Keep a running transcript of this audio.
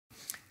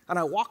And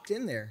I walked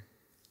in there,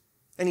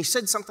 and he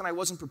said something I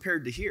wasn't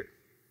prepared to hear.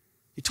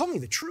 He told me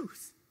the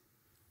truth.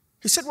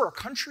 He said, we're a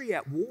country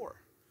at war.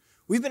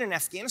 We've been in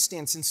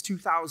Afghanistan since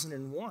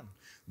 2001.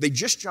 They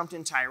just jumped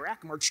into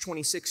Iraq March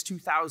 26,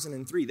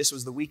 2003. This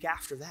was the week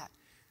after that.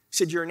 He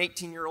said, you're an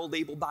 18-year-old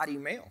able-bodied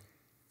male.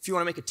 If you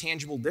want to make a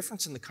tangible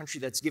difference in the country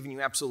that's given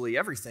you absolutely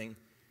everything,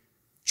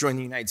 join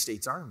the United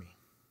States Army.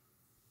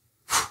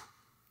 Whew.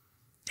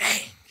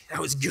 Dang, that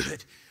was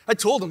good. I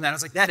told him that. I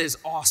was like, that is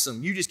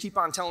awesome. You just keep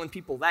on telling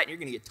people that, and you're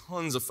going to get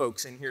tons of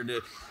folks in here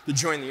to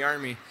join the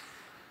Army.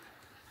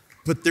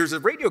 But there's a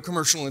radio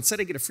commercial, and it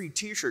said I get a free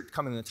T-shirt to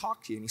come in and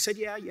talk to you. And he said,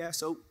 yeah.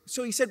 So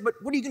he said, but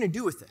what are you going to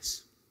do with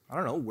this? I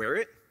don't know, wear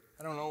it.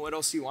 I don't know what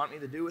else you want me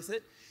to do with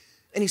it.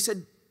 And he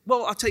said,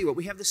 well, I'll tell you what,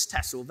 we have this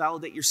test. It will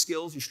validate your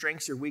skills, your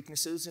strengths, your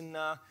weaknesses, and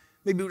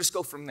maybe we'll just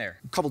go from there.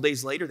 A couple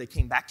days later, they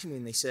came back to me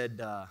and they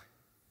said,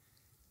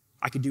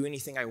 I could do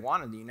anything I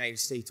want in the United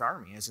States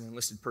Army as an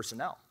enlisted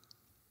personnel.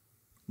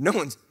 No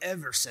one's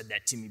ever said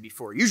that to me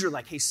before. Usually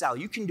like, hey, Sal,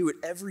 you can do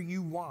whatever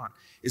you want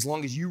as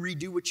long as you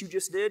redo what you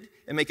just did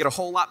and make it a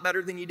whole lot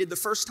better than you did the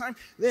first time,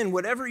 then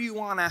whatever you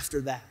want after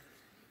that.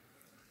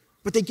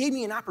 But they gave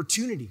me an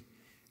opportunity,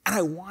 and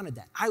I wanted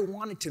that. I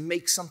wanted to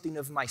make something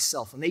of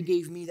myself, and they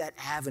gave me that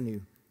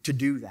avenue to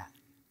do that.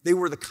 They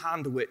were the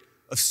conduit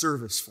of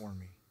service for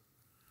me.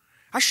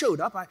 I showed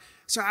up,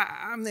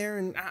 I'm there,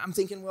 and I'm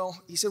thinking,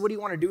 well, he said, what do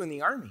you want to do in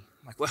the Army?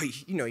 I'm like, well,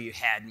 you know you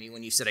had me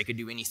when you said I could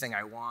do anything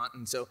I want,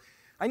 and so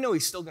I know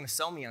he's still going to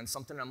sell me on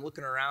something. I'm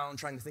looking around,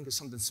 trying to think of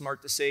something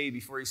smart to say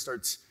before he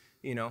starts,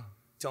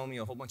 telling me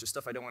a whole bunch of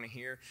stuff I don't want to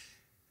hear.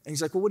 And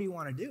he's like, well, what do you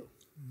want to do?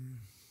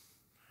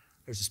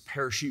 There's this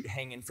parachute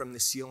hanging from the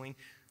ceiling.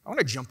 I want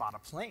to jump out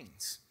of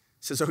planes.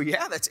 He says, oh,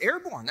 yeah, that's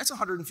airborne. That's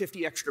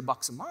 $150 extra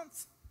a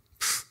month.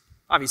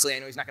 Obviously, I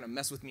know he's not going to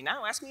mess with me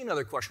now. Ask me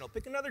another question. I'll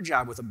pick another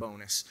job with a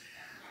bonus.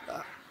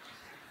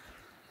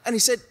 And he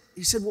said,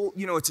 well,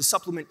 it's a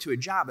supplement to a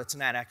job. That's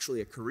not actually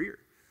a career.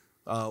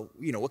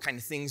 What kind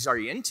of things are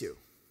you into?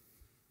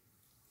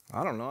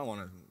 I don't know. I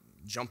want to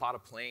jump out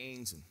of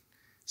planes and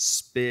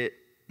spit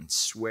and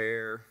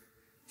swear,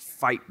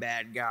 fight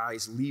bad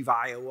guys, leave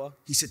Iowa.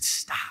 He said,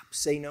 stop,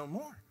 say no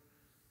more.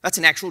 That's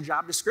an actual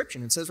job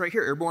description. It says right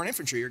here, airborne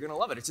infantry. You're going to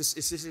love it. It's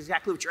just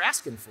exactly what you're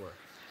asking for.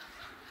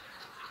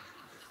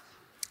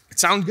 It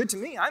sounds good to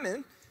me. I'm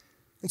in.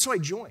 And so I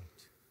joined.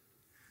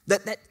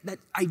 That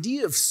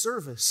idea of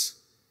service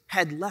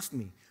had left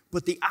me,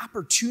 but the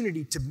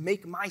opportunity to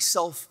make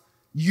myself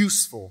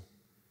useful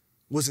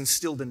was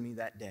instilled in me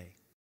that day.